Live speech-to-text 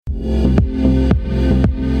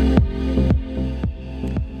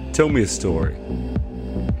Tell me a story.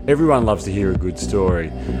 Everyone loves to hear a good story,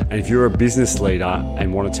 and if you're a business leader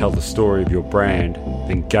and want to tell the story of your brand,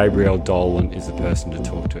 then Gabrielle Dolan is the person to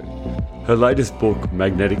talk to. Her latest book,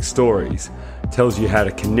 Magnetic Stories, tells you how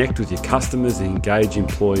to connect with your customers and engage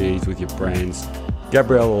employees with your brands.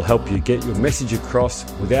 Gabrielle will help you get your message across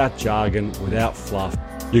without jargon, without fluff.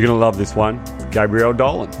 You're going to love this one, Gabrielle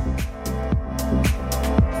Dolan.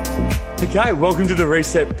 Okay, welcome to the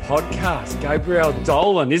Reset Podcast, Gabrielle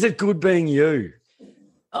Dolan. Is it good being you?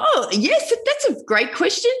 Oh, yes, that's a great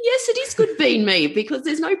question. Yes, it is good being me, because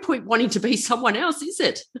there's no point wanting to be someone else, is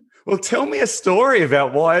it? Well, tell me a story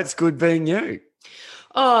about why it's good being you.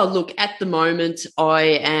 Oh, look, at the moment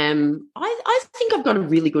I think I've got a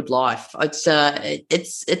really good life.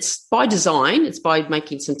 It's by design. It's by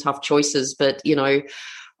making some tough choices, but, you know,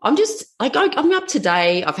 I'm up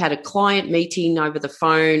today. I've had a client meeting over the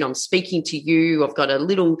phone. I'm speaking to you. I've got a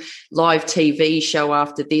little live TV show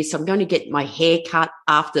after this. I'm going to get my hair cut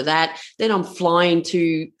after that. Then I'm flying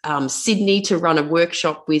to Sydney to run a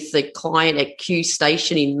workshop with the client at Q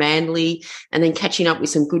Station in Manly, and then catching up with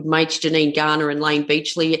some good mates, Janine Garner and Lane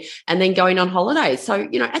Beachley, and then going on holiday. So,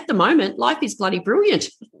 you know, at the moment, life is bloody brilliant.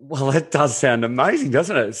 Well, that does sound amazing,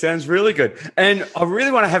 doesn't it? It sounds really good. And I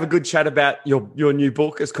really want to have a good chat about your new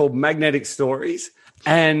book. It's called Magnetic Stories.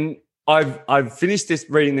 And I've finished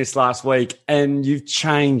reading this last week, and you've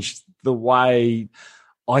changed the way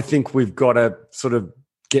I think we've got to sort of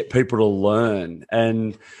get people to learn.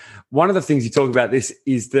 And one of the things you talk about this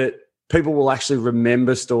is that people will actually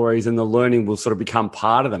remember stories, and the learning will sort of become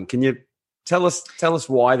part of them. Can you tell us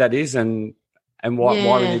why that is, and why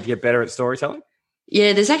we need to get better at storytelling?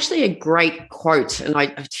 Yeah, there's actually a great quote, and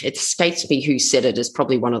it escapes me who said it. It's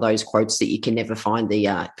probably one of those quotes that you can never find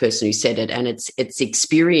the person who said it, and it's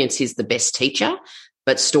experience is the best teacher,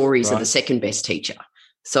 but stories are the second best teacher.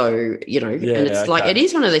 So, you know, and it's like, it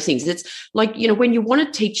is one of those things. It's like, you know, when you want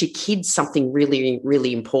to teach your kids something really,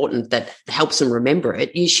 really important that helps them remember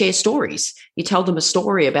it, you share stories. You tell them a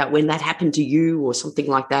story about when that happened to you or something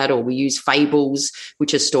like that, or we use fables,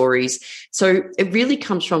 which are stories. So it really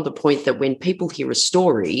comes from the point that when people hear a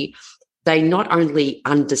story, they not only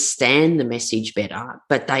understand the message better,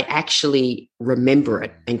 but they actually remember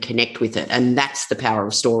it and connect with it. And that's the power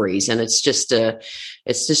of stories. And it's just a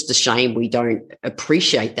shame we don't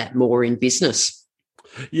appreciate that more in business.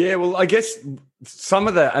 Yeah, well, I guess some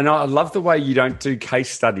of and I love the way you don't do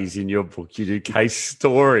case studies in your book. You do case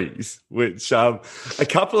stories, which a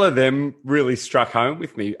couple of them really struck home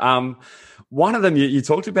with me. One of them, you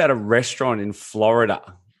talked about a restaurant in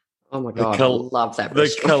Florida. Oh, my God, I love that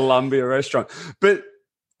restaurant. The Columbia restaurant. But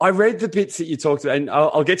I read the bits that you talked about, and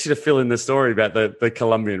I'll get you to fill in the story about the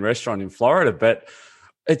Colombian restaurant in Florida, but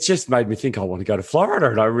it just made me think I want to go to Florida,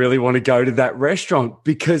 and I really want to go to that restaurant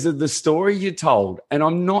because of the story you told. And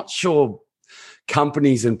I'm not sure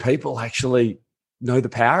companies and people actually know the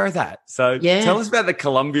power of that. So tell us about the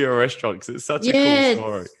Columbia restaurant, because it's such a cool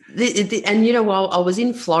story. And, you know, I was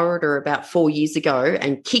in Florida about 4 years ago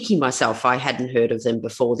and kicking myself I hadn't heard of them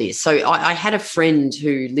before this. So I had a friend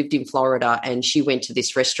who lived in Florida, and she went to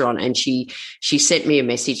this restaurant, and she sent me a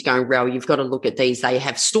message going, Rel, you've got to look at these. They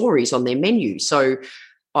have stories on their menu. So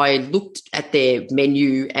I looked at their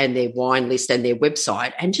menu and their wine list and their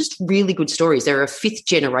website, and just really good stories. They're a fifth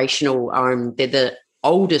generational, they're the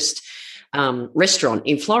oldest restaurant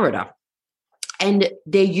in Florida, and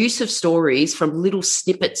their use of stories, from little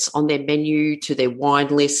snippets on their menu to their wine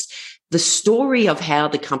list, the story of how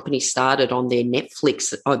the company started on their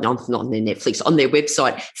Netflix, not on their Netflix, on their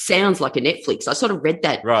website, sounds like a Netflix. I sort of read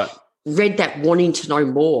that wanting to know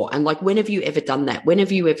more. And like, when have you ever done that? When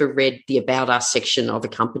have you ever read the About Us section of a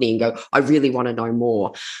company and go, I really want to know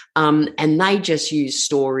more? And they just use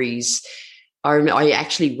stories. I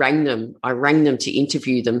actually rang them. I rang them to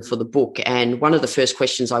interview them for the book. And one of the first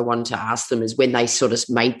questions I wanted to ask them is when they sort of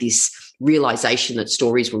made this realization that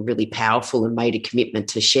stories were really powerful and made a commitment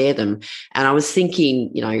to share them. And I was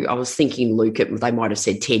thinking, Luke, they might have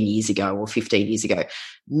said 10 years ago or 15 years ago.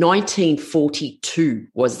 1942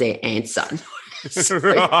 was their answer.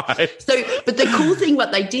 Right. But the cool thing,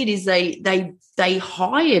 what they did is they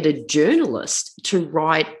hired a journalist to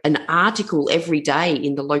write an article every day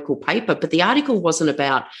in the local paper. But the article wasn't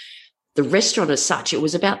about the restaurant as such. It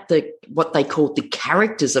was about what they called the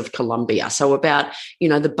characters of Columbia. So about,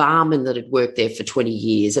 the barman that had worked there for 20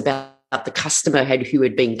 years, about the customer who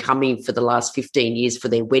had been coming for the last 15 years for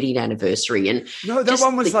their wedding anniversary. And no, that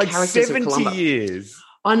one was like 70 years.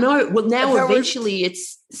 I know. Well, now eventually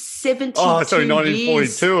it's 72 Oh, sorry, 1942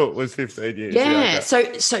 years. it was 15 years. Yeah.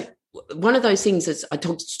 Okay. So one of those things is I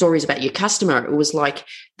talked stories about your customer. It was like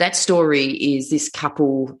that story is this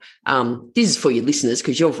couple. This is for your listeners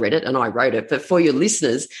because you've read it and I wrote it, but for your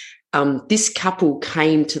listeners, this couple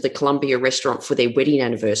came to the Columbia restaurant for their wedding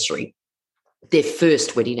anniversary, their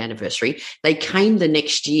first wedding anniversary. They came the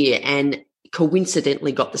next year and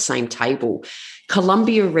coincidentally got the same table.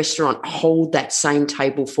 Columbia restaurant hold that same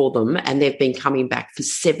table for them, and they've been coming back for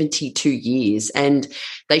 72 years. And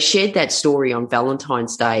they shared that story on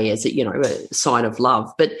Valentine's Day as a sign of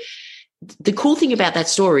love. But the cool thing about that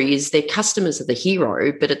story is their customers are the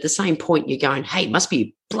hero, but at the same point you're going, hey, it must be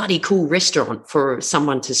a bloody cool restaurant for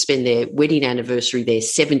someone to spend their wedding anniversary there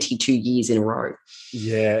 72 years in a row.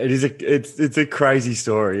 Yeah, it is. It's a crazy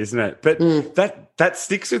story, isn't it? But that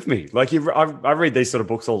sticks with me. Like I read these sort of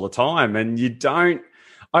books all the time, and you don't.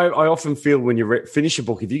 I often feel when you finish a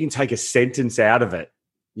book, if you can take a sentence out of it,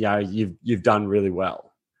 you've done really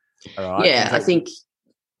well. All right? Yeah, I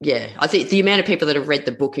think the amount of people that have read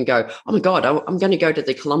the book and go, oh my God, I'm going to go to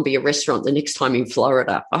the Columbia restaurant the next time in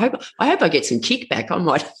Florida. I hope I get some kickback. I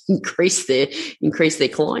might increase their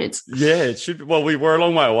clients. Yeah, it should. Well, we're a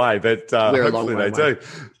long way away, but hopefully they do.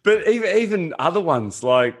 But even other ones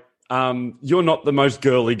like you're not the most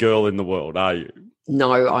girly girl in the world, are you?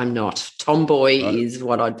 No, I'm not. Tomboy is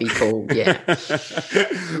what I'd be called. Yeah.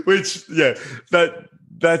 Which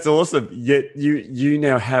that's awesome. Yet you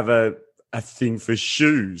now have a thing for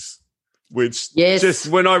shoes, which just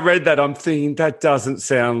when I read that, I'm thinking that doesn't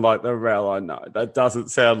sound like the Rel I know. That doesn't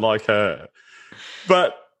sound like her.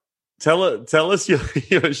 But tell us your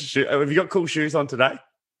shoe. Have you got cool shoes on today?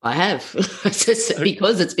 I have,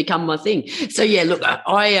 because it's become my thing. So yeah, look,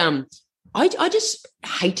 I just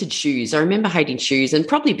hated shoes. I remember hating shoes, and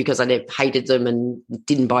probably because I hated them and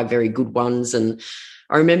didn't buy very good ones. And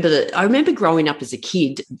I remember growing up as a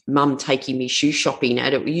kid, Mum taking me shoe shopping,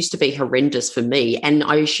 and it used to be horrendous for me. And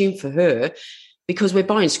I assume for her, because we're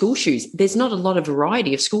buying school shoes, there's not a lot of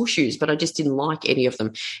variety of school shoes, but I just didn't like any of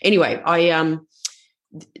them. Anyway,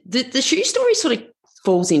 the shoe story sort of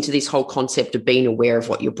falls into this whole concept of being aware of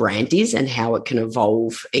what your brand is and how it can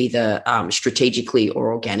evolve either strategically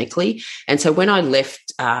or organically. And so when I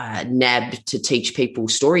left NAB to teach people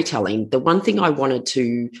storytelling, the one thing I wanted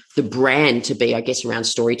the brand to be, I guess, around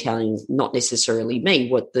storytelling, not necessarily me,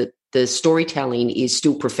 what the storytelling is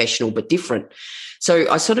still professional but different.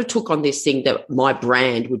 So I sort of took on this thing that my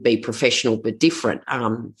brand would be professional but different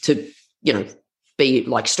to, be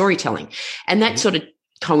like storytelling. And that sort of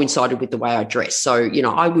coincided with the way I dress. So,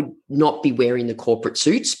 I would not be wearing the corporate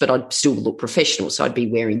suits, but I'd still look professional. So I'd be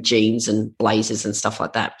wearing jeans and blazers and stuff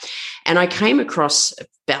like that. And I came across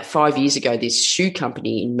about 5 years ago this shoe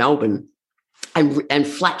company in Melbourne and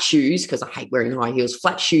flat shoes, because I hate wearing high heels,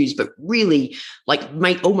 flat shoes, but really like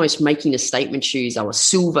almost making a statement shoes. They were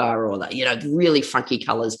silver or really funky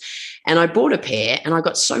colors. And I bought a pair and I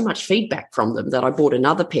got so much feedback from them that I bought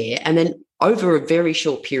another pair. And then over a very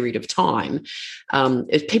short period of time,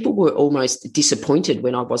 people were almost disappointed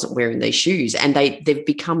when I wasn't wearing these shoes, and they've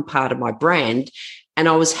become part of my brand. And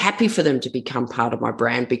I was happy for them to become part of my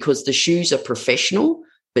brand because the shoes are professional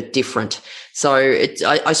but different. So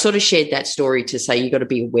I sort of shared that story to say you got to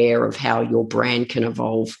be aware of how your brand can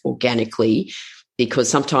evolve organically, because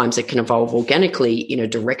sometimes it can evolve organically in a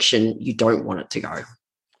direction you don't want it to go.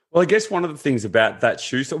 Well, I guess one of the things about that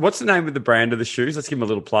shoe, so what's the name of the brand of the shoes? Let's give them a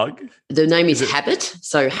little plug. The name is Habit.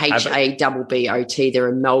 So HABBOT. They're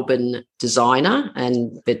a Melbourne designer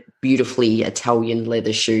but beautifully Italian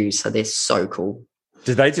leather shoes. So they're so cool.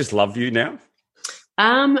 Do they just love you now?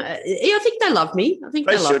 I think they love me.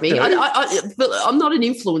 They love me. But I'm not an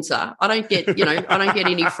influencer. I don't get, I don't get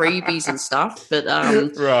any freebies and stuff. But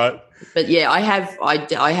right. But yeah, I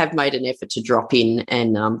have made an effort to drop in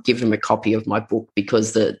and give them a copy of my book,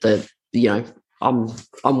 because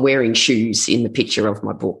I'm wearing shoes in the picture of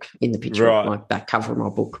my book, in the picture of my back cover of my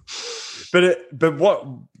book. But what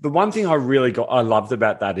the one thing I loved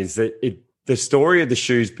about that is that the story of the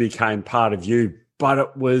shoes became part of you, but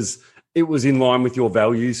it was in line with your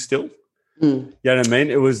values still. You know what I mean?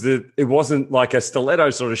 It wasn't like a stiletto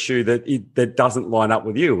sort of shoe that doesn't line up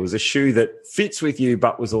with you. It was a shoe that fits with you,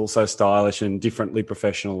 but was also stylish and differently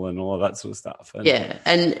professional and all of that sort of stuff.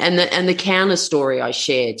 And the counter story I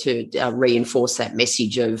share to reinforce that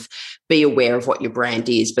message of be aware of what your brand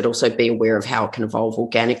is, but also be aware of how it can evolve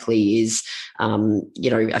organically is,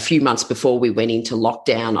 a few months before we went into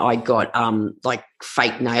lockdown, I got like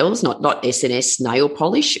fake nails, not SNS nail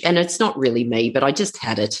polish. And it's not really me, but I just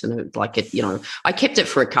had it and I kept it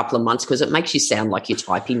for a couple of months because it makes you sound like you're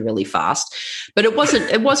typing really fast, but it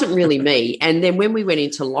wasn't really me. And then when we went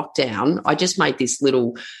into lockdown, I just made this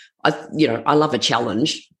little, I love a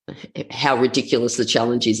challenge. How ridiculous the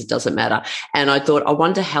challenge is, it doesn't matter. And I thought, I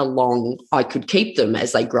wonder how long I could keep them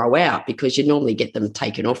as they grow out, because you normally get them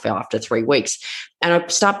taken off after 3 weeks. And I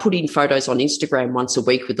start putting photos on Instagram once a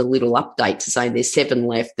week with a little update to say there's 7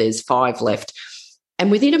 left, there's 5 left.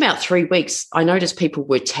 And within about 3 weeks, I noticed people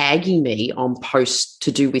were tagging me on posts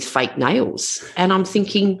to do with fake nails. And I'm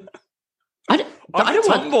thinking, I'm a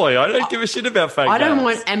tomboy. I don't give a shit about fake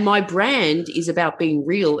nails. And my brand is about being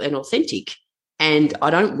real and authentic. And I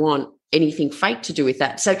don't want anything fake to do with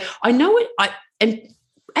that. So I know it. And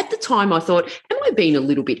at the time I thought, am I being a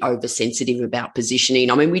little bit oversensitive about positioning?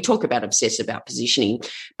 I mean, we talk about obsess about positioning,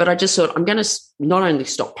 but I just thought I'm going to not only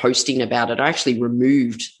stop posting about it, I actually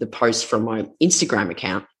removed the post from my Instagram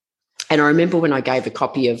account. And I remember when I gave a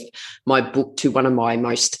copy of my book to one of my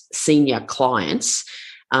most senior clients,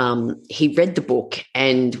 he read the book,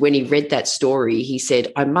 and when he read that story, he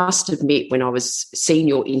said, I must admit, when I was seeing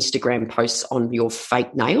your Instagram posts on your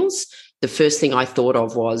fake nails, the first thing I thought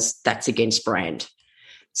of was, that's against brand.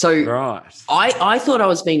 So right. I thought I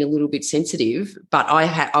was being a little bit sensitive, but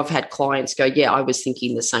I've had clients go, yeah, I was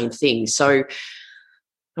thinking the same thing. So,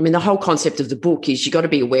 I mean, the whole concept of the book is you got to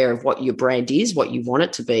be aware of what your brand is, what you want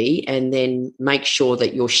it to be, and then make sure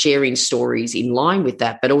that you're sharing stories in line with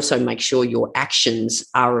that, but also make sure your actions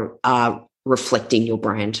are reflecting your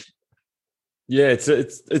brand. Yeah,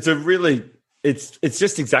 it's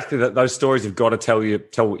just exactly that. Those stories have got to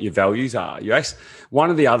tell what your values are. One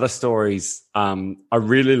of the other stories I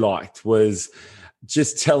really liked was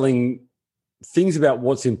just telling things about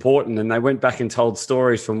what's important, and they went back and told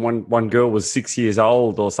stories from one girl was 6 years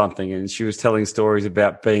old or something, and she was telling stories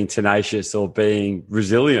about being tenacious or being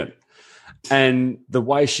resilient. And the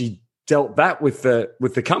way she dealt that with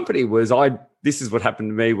the company was, this is what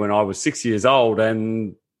happened to me when I was 6 years old,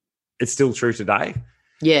 and it's still true today.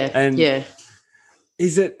 Yeah. And yeah.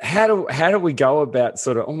 Is it how do we go about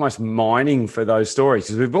sort of almost mining for those stories?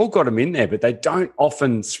 Because we've all got them in there, but they don't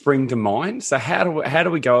often spring to mind. So how do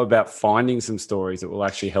we go about finding some stories that will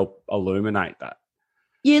actually help illuminate that?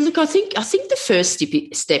 Yeah, look, I think the first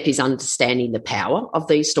step is understanding the power of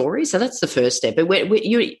these stories. So that's the first step. But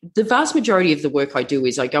the vast majority of the work I do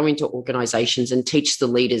is I go into organisations and teach the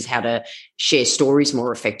leaders how to share stories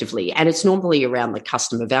more effectively, and it's normally around the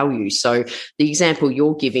customer value. So the example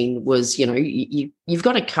you're giving was, you've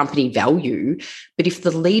got a company value, but if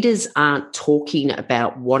the leaders aren't talking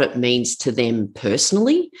about what it means to them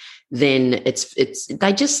personally, then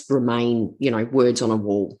they just remain, words on a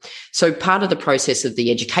wall. So part of the process of the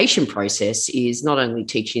education process is not only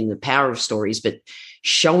teaching the power of stories, but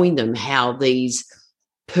showing them how these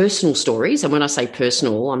personal stories, and when I say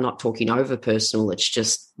personal, I'm not talking over personal, it's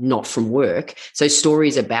just not from work. So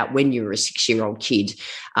stories about when you were a 6-year-old kid,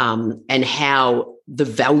 and how the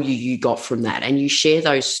value you got from that, and you share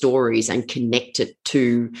those stories and connect it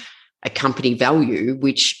to a company value,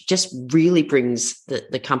 which just really brings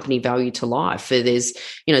the company value to life. There's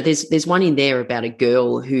one in there about a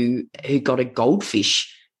girl who got a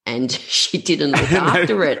goldfish and she didn't look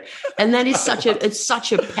after it. And that is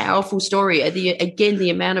such a powerful story. Again, the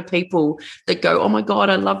amount of people that go, oh my God,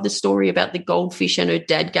 I love the story about the goldfish and her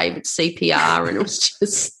dad gave it CPR, and it was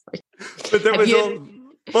just like,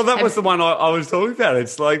 but that was the one I was talking about.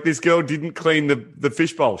 It's like this girl didn't clean the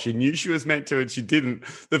fish bowl. She knew she was meant to, and she didn't.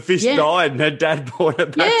 The fish died, and her dad brought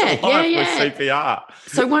it back to life with CPR.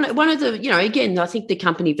 So one of the, again, I think the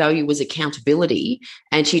company value was accountability,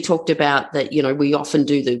 and she talked about that. We often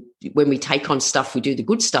do when we take on stuff, we do the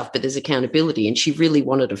good stuff, but there's accountability, and she really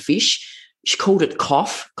wanted a fish. She called it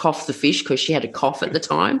Cough the fish, because she had a cough at the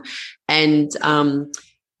time, and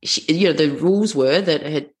the rules were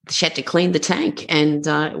that she had to clean the tank, and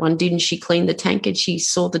one didn't she clean the tank, and she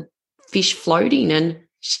saw the fish floating, and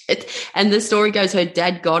the story goes her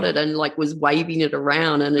dad got it and was waving it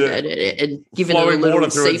around and giving it a little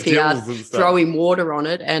CPR, throwing water on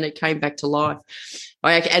it, and it came back to life.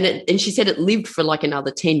 And she said it lived for another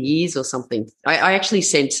 10 years or something. I actually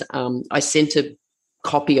sent a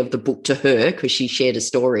copy of the book to her because she shared a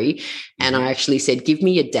story, and I actually said, give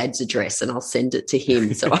me your dad's address and I'll send it to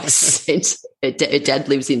him. So I sent her dad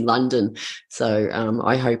lives in London, so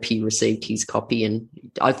I hope he received his copy, and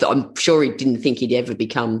I'm sure he didn't think he'd ever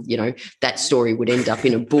become, that story would end up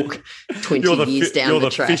in a book 20 years down the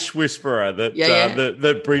track. You're the fish whisperer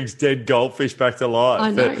that brings dead goldfish back to life. I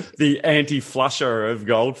know. The anti-flusher of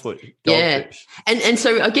goldfish. Yeah, and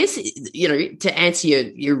so I guess, to answer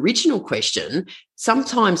your original question,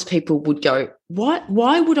 sometimes people would go,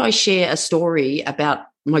 why would I share a story about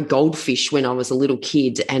my goldfish when I was a little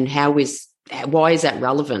kid, and why is that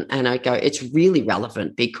relevant? And I go, it's really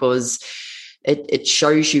relevant because it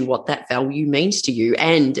shows you what that value means to you,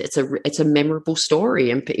 and it's a memorable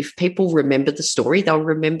story. And if people remember the story, they'll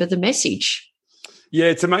remember the message. Yeah,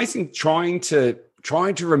 it's amazing trying to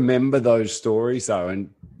remember those stories though, and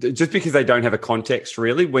just because they don't have a context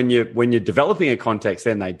really. When you're developing a context,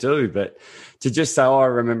 then they do. But to just say, "Oh, I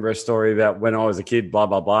remember a story about when I was a kid, blah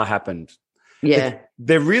blah blah happened." Yeah,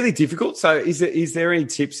 they're really difficult. So, is there any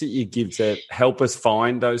tips that you give to help us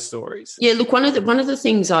find those stories? Yeah, look, one of the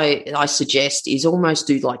things I suggest is almost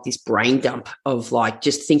do like this brain dump of like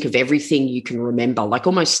just think of everything you can remember, like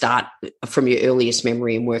almost start from your earliest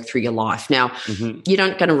memory and work through your life. Now, you're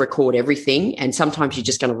not going to record everything, and sometimes you're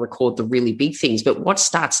just going to record the really big things. But what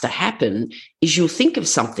starts to happen is you'll think of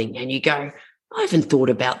something and you go, I haven't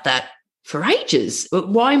thought about that for ages.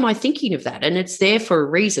 Why am I thinking of that? And it's there for a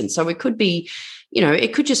reason. So it could be,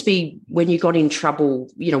 it could just be when you got in trouble,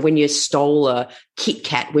 when you stole a Kit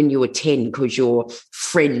Kat when you were 10 because your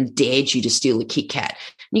friend dared you to steal a Kit Kat.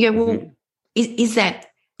 And you go, well, is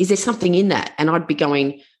there something in that? And I'd be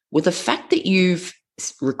going, well, the fact that you've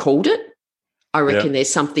recalled it, I reckon there's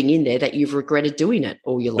something in there that you've regretted doing it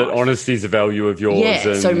all your life. That honesty is a value of yours.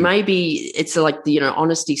 Yeah, so maybe it's like,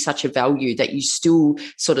 honesty is such a value that you still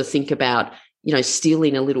sort of think about,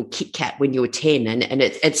 stealing a little Kit Kat when you were 10 and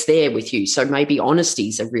it's there with you. So maybe honesty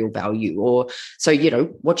is a real value. Or so,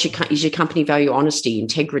 is your company value honesty,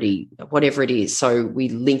 integrity, whatever it is. So we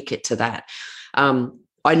link it to that.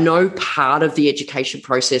 I know part of the education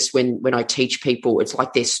process when I teach people, it's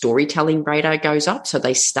like their storytelling radar goes up. So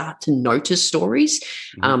they start to notice stories.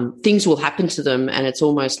 Things will happen to them and it's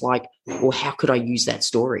almost like, well, how could I use that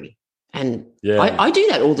story? And I do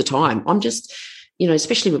that all the time. I'm just,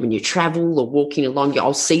 especially when you travel or walking along,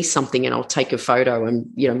 I'll see something and I'll take a photo and,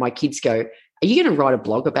 my kids go, are you going to write a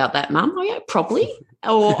blog about that, Mum? I go, probably.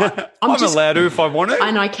 Or I'm just allowed to if I want to.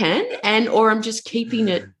 And I can. Or I'm just keeping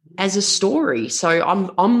it as a story. So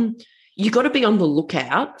you got to be on the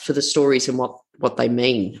lookout for the stories and what they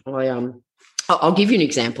mean. I'll give you an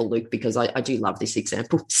example, Luke, because I do love this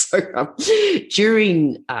example. So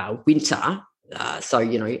during winter,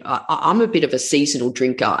 I'm a bit of a seasonal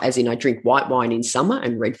drinker, as in I drink white wine in summer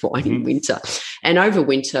and red wine in winter. And over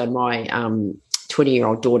winter, my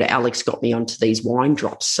 20-year-old daughter Alex got me onto these wine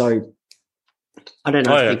drops. So I don't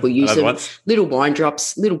know if people use them. Little wine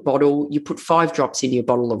drops, little bottle. You put 5 drops in your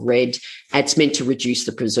bottle of red. It's meant to reduce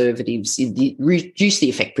the preservatives, reduce the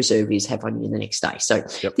effect preservatives have on you the next day. So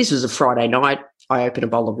This was a Friday night. I open a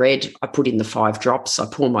bowl of red. I put in the 5 drops. I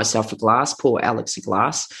pour myself a glass, pour Alex a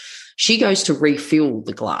glass. She goes to refill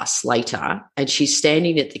the glass later and she's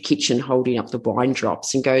standing at the kitchen holding up the wine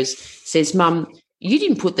drops and says, Mum, you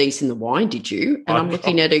didn't put these in the wine, did you? And I'm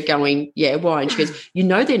looking at her going, yeah, why? And she goes,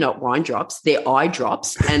 they're not wine drops, they're eye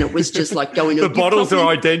drops. And it was just like going. The bottles are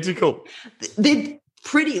identical. They're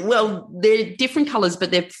they're different colours,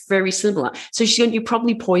 but they're very similar. So she's going, you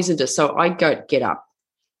probably poisoned her. So I get up.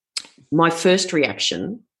 My first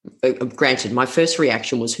reaction,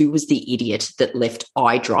 was who was the idiot that left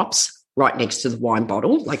eye drops right next to the wine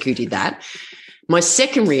bottle? Like who did that? My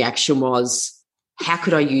second reaction was, how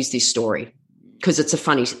could I use this story? Because it's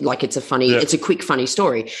a quick, funny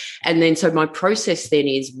story. And then, so my process then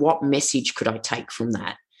is, what message could I take from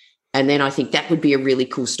that? And then I think that would be a really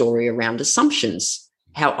cool story around assumptions,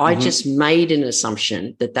 how I just made an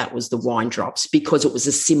assumption that was the wine drops because it was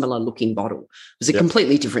a similar looking bottle. It was a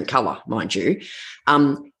completely different color, mind you.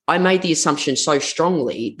 I made the assumption so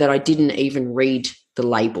strongly that I didn't even read the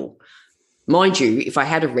label. Mind you, if I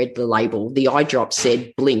had read the label, the eye drop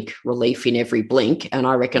said blink, relief in every blink. And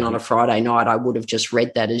I reckon on a Friday night, I would have just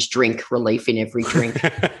read that as drink, relief in every drink.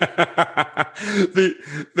 The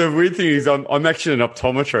weird thing is I'm actually an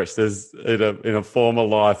optometrist in a former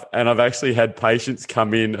life. And I've actually had patients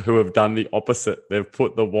come in who have done the opposite. They've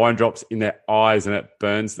put the wine drops in their eyes and it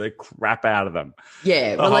burns the crap out of them.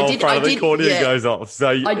 Yeah. Well, I did. The cornea goes off. So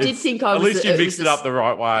I did think at least you mixed it up the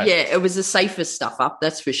right way. Yeah. It was the safest stuff up.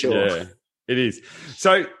 That's for sure. Yeah. It is.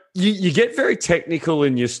 So you get very technical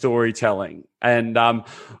in your storytelling, and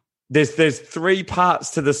there's 3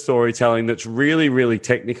 parts to the storytelling that's really, really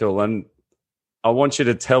technical. And I want you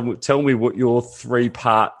to tell me what your 3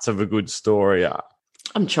 parts of a good story are.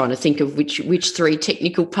 I'm trying to think of which 3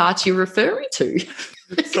 technical parts you're referring to.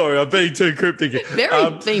 Sorry, I'm being too cryptic.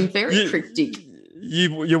 Being very cryptic.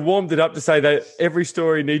 You warmed it up to say that every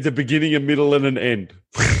story needs a beginning, a middle, and an end.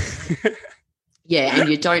 Yeah, and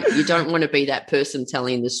you don't want to be that person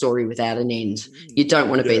telling the story without an end. You don't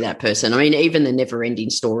want to be that person. I mean, even the never-ending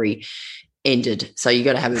story ended, so you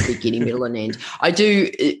got to have a beginning, middle, and end.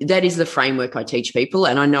 That is the framework I teach people,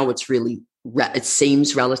 and I know it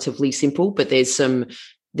seems relatively simple, but there's some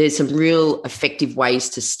there's some real effective ways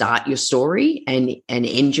to start your story and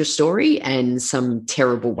end your story, and some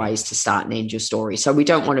terrible ways to start and end your story. So we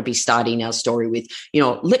don't want to be starting our story with,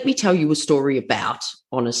 let me tell you a story about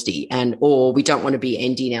honesty, or we don't want to be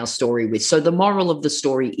ending our story with, so the moral of the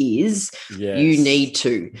story is, yes.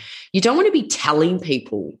 You don't want to be telling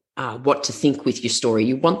people what to think with your story.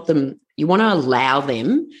 You want to allow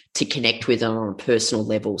them to connect with it on a personal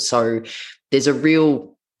level. So there's a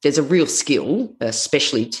real skill,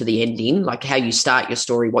 especially to the ending, like how you start your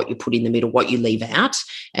story, what you put in the middle, what you leave out,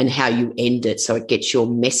 and how you end it so it gets your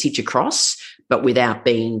message across, but without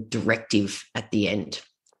being directive at the end.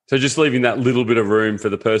 So just leaving that little bit of room for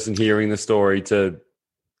the person hearing the story to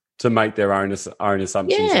make their own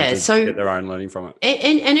assumptions, and to get their own learning from it.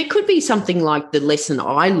 And it could be something like, the lesson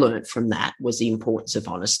I learned from that was the importance of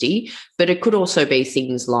honesty, but it could also be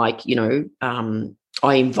things like,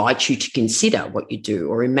 I invite you to consider what you do,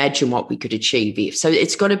 or imagine what we could achieve if. So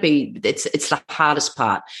it's got to be, it's the hardest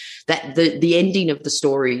part. That the ending of the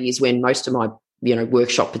story is when most of my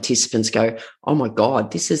workshop participants go, oh my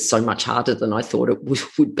God, this is so much harder than I thought it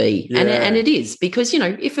would be. Yeah. And it is, because,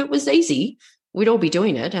 if it was easy, we'd all be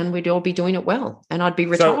doing it, and we'd all be doing it well, and I'd be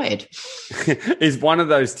retired. So, is one of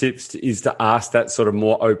those tips is to ask that sort of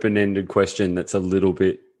more open-ended question that's a little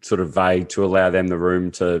bit sort of vague, to allow them the room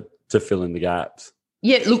to fill in the gaps?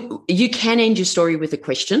 Yeah, look, you can end your story with a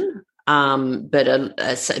question, but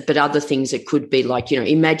other things, it could be like,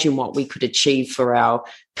 imagine what we could achieve for our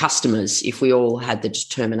customers if we all had the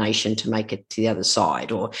determination to make it to the other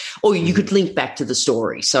side, or you could link back to the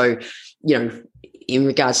story. So, in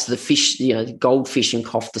regards to the fish, the goldfish and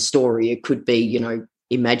cough the story, it could be,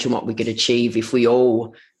 imagine what we could achieve if we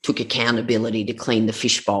all took accountability to clean the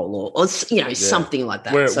fish bowl, or something like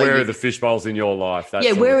that. Where are the fish bowls in your life?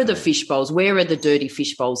 Where are the fish bowls? Where are the dirty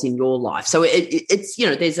fish bowls in your life? So it's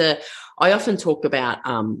I often talk about,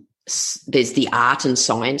 there's the art and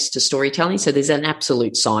science to storytelling. So there's an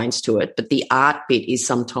absolute science to it, but the art bit is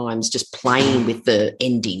sometimes just playing with the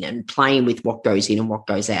ending and playing with what goes in and what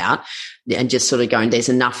goes out, and just sort of going, there's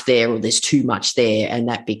enough there or there's too much there, and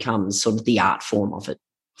that becomes sort of the art form of it.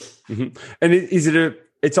 Mm-hmm. And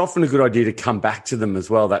it's often a good idea to come back to them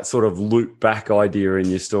as well, that sort of loop back idea in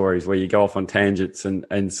your stories where you go off on tangents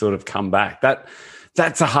and sort of come back.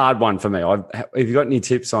 That's a hard one for me. Have you got any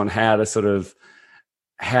tips on how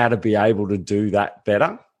to be able to do that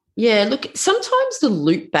better? Yeah, look, sometimes the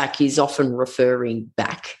loop back is often referring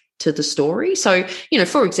back to the story. So,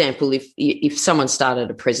 for example, if someone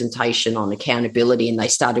started a presentation on accountability and they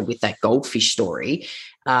started with that goldfish story,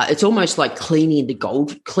 it's almost like cleaning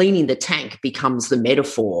the tank becomes the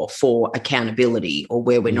metaphor for accountability, or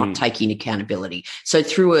where we're not taking accountability. So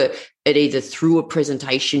either through a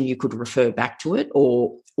presentation, you could refer back to it,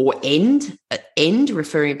 or end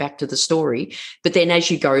referring back to the story. But then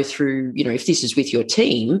as you go through, if this is with your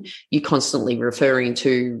team, you're constantly referring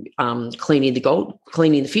to cleaning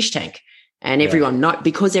the fish tank. And everyone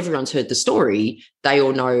because everyone's heard the story, they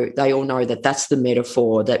all know that that's the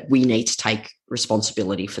metaphor, that we need to take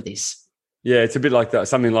responsibility for this. Yeah, it's a bit like that,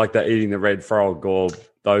 something like that, eating the red frog, or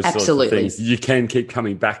those sorts of things. You can keep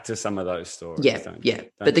coming back to some of those stories. Yeah.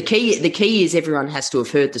 But the key is everyone has to have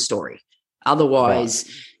heard the story. Otherwise,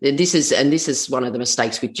 this is one of the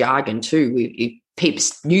mistakes with jargon too.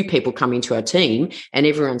 New people come into our team and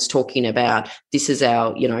everyone's talking about, this is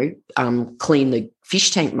our, clean the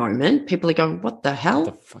fish tank moment. People are going, what the hell?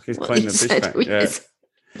 What the fuck is clean the fish tank? Yeah.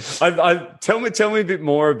 Tell me a bit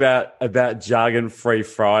more about jargon-free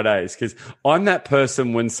Fridays, because I'm that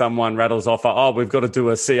person when someone rattles off, we've got to do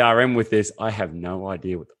a CRM with this. I have no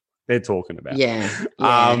idea what they're talking about. Yeah.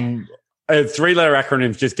 3-letter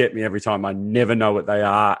acronyms just get me every time. I never know what they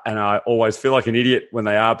are, and I always feel like an idiot when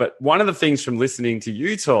they are. But one of the things from listening to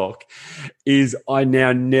you talk is I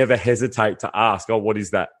now never hesitate to ask, what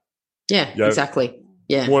is that? Yeah, exactly.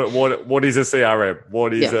 Yeah. What is a CRM?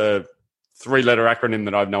 What is a 3-letter acronym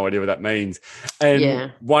that I have no idea what that means?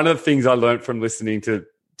 And one of the things I learned from listening to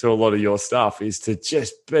a lot of your stuff is to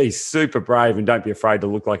just be super brave and don't be afraid to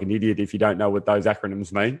look like an idiot if you don't know what those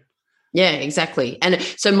acronyms mean. Yeah, exactly. And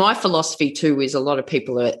so my philosophy too is, a lot of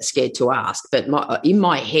people are scared to ask, but in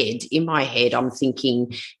my head, I'm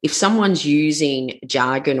thinking, if someone's using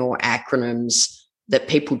jargon or acronyms that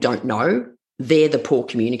people don't know, they're the poor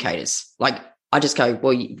communicators. Like, I just go,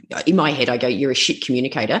 well, in my head, I go, you're a shit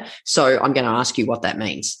communicator, so I'm going to ask you what that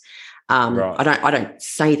means. Right. I don't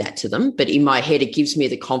say that to them, but in my head, it gives me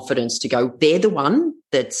the confidence to go, they're the one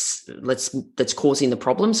that's causing the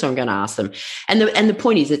problem, so I'm going to ask them. And the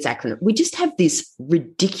point is, it's acronym. We just have this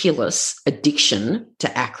ridiculous addiction to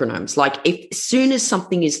acronyms. Like, as soon as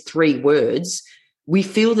something is 3 words, we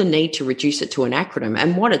feel the need to reduce it to an acronym.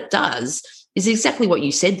 And what it does is exactly what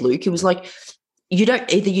you said, Luke. It was like, you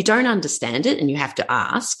don't understand it and you have to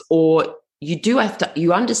ask, or you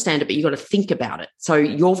understand it, but you've got to think about it. So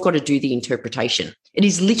you've got to do the interpretation. It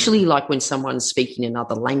is literally like when someone's speaking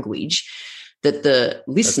another language that the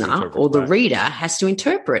listener or the reader has to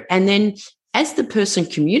interpret. And then as the person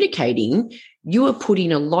communicating, you are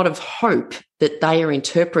putting a lot of hope that they are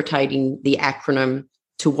interpreting the acronym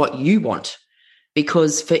to what you want.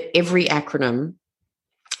 Because for every acronym,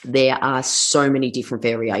 there are so many different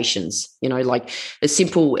variations, like a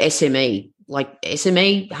simple SME. Like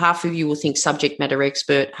SME, half of you will think subject matter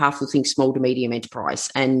expert, half will think small to medium enterprise.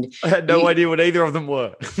 And I had no idea what either of them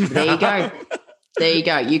were. There you go. There you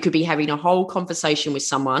go. You could be having a whole conversation with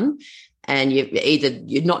someone and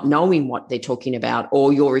you're not knowing what they're talking about,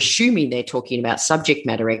 or you're assuming they're talking about subject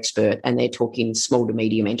matter expert and they're talking small to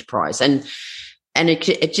medium enterprise. And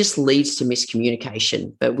it just leads to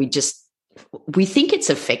miscommunication. But we think it's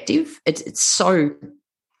effective. It's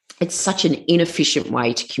such an inefficient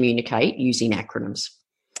way to communicate using acronyms.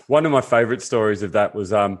 One of my favourite stories of that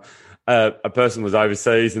was a person was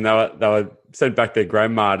overseas and they were sent back their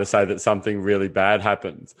grandma to say that something really bad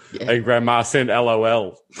happened. Yeah. And grandma sent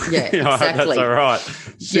LOL. Yeah, exactly. That's all right.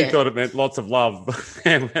 She thought it meant lots of love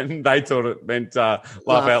and they thought it meant laugh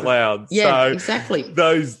out loud. Yeah, so exactly.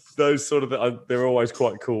 Those sort of they're always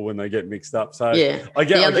quite cool when they get mixed up. So yeah,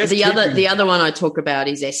 the other one I talk about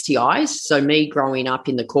is STIs. So me growing up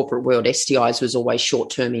in the corporate world, STIs was always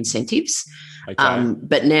short-term incentives. Okay.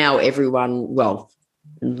 But now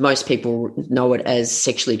most people know it as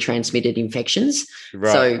sexually transmitted infections.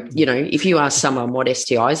 Right. So, if you ask someone what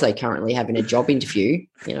STIs they currently have in a job interview,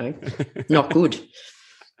 not good.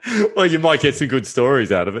 Well, you might get some good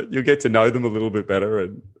stories out of it. You'll get to know them a little bit better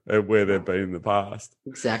and where they've been in the past.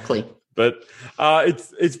 Exactly. But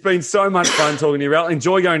it's been so much fun talking to you, Rel.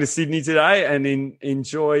 Enjoy going to Sydney today and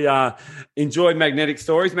enjoy Magnetic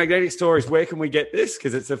Stories. Magnetic Stories, where can we get this?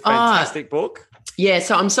 Because it's a fantastic book. Yeah,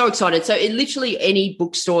 so I'm so excited. So it literally any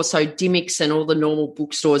bookstore, so Dymocks and all the normal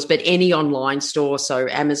bookstores, but any online store, so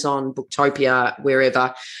Amazon, Booktopia,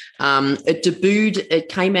 wherever. It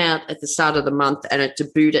came out at the start of the month and it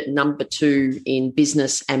debuted at number 2 in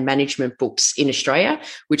business and management books in Australia,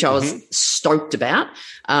 which I was stoked about.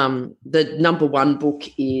 The number 1 book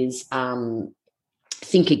is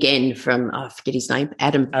Think Again from, I forget his name,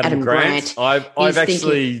 Adam Grant.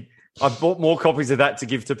 I've bought more copies of that to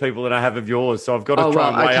give to people than I have of yours, so I've got to try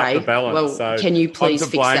and weigh up the balance. Well, so can you please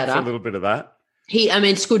fix that up? For a little bit of that.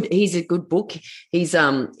 It's good. He's a good book. He's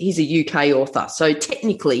a UK author, so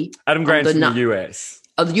technically, Adam Grant's from the US.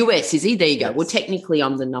 Oh, the US, is he? There you go. Well, technically,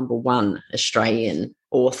 I'm the number 1 Australian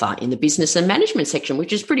author in the business and management section,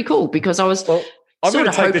 which is pretty cool because I was. Well, I'm going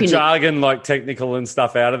to take the jargon, like technical and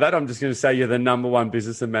stuff, out of that. I'm just going to say you're the number 1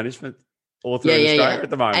 business and management author in Australia at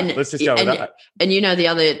the moment. Let's just go with that. And the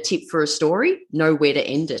other tip for a story, know where to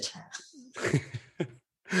end it.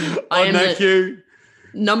 I am the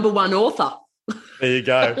number 1 author. There you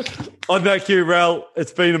go. On that cue, Rel,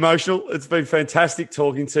 it's been emotional. It's been fantastic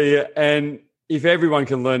talking to you. And if everyone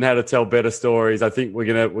can learn how to tell better stories, I think we're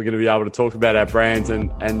gonna be able to talk about our brands and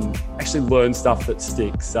actually learn stuff that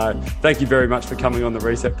sticks. So thank you very much for coming on the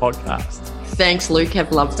Reset Podcast. Thanks, Luke.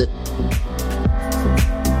 I've loved it.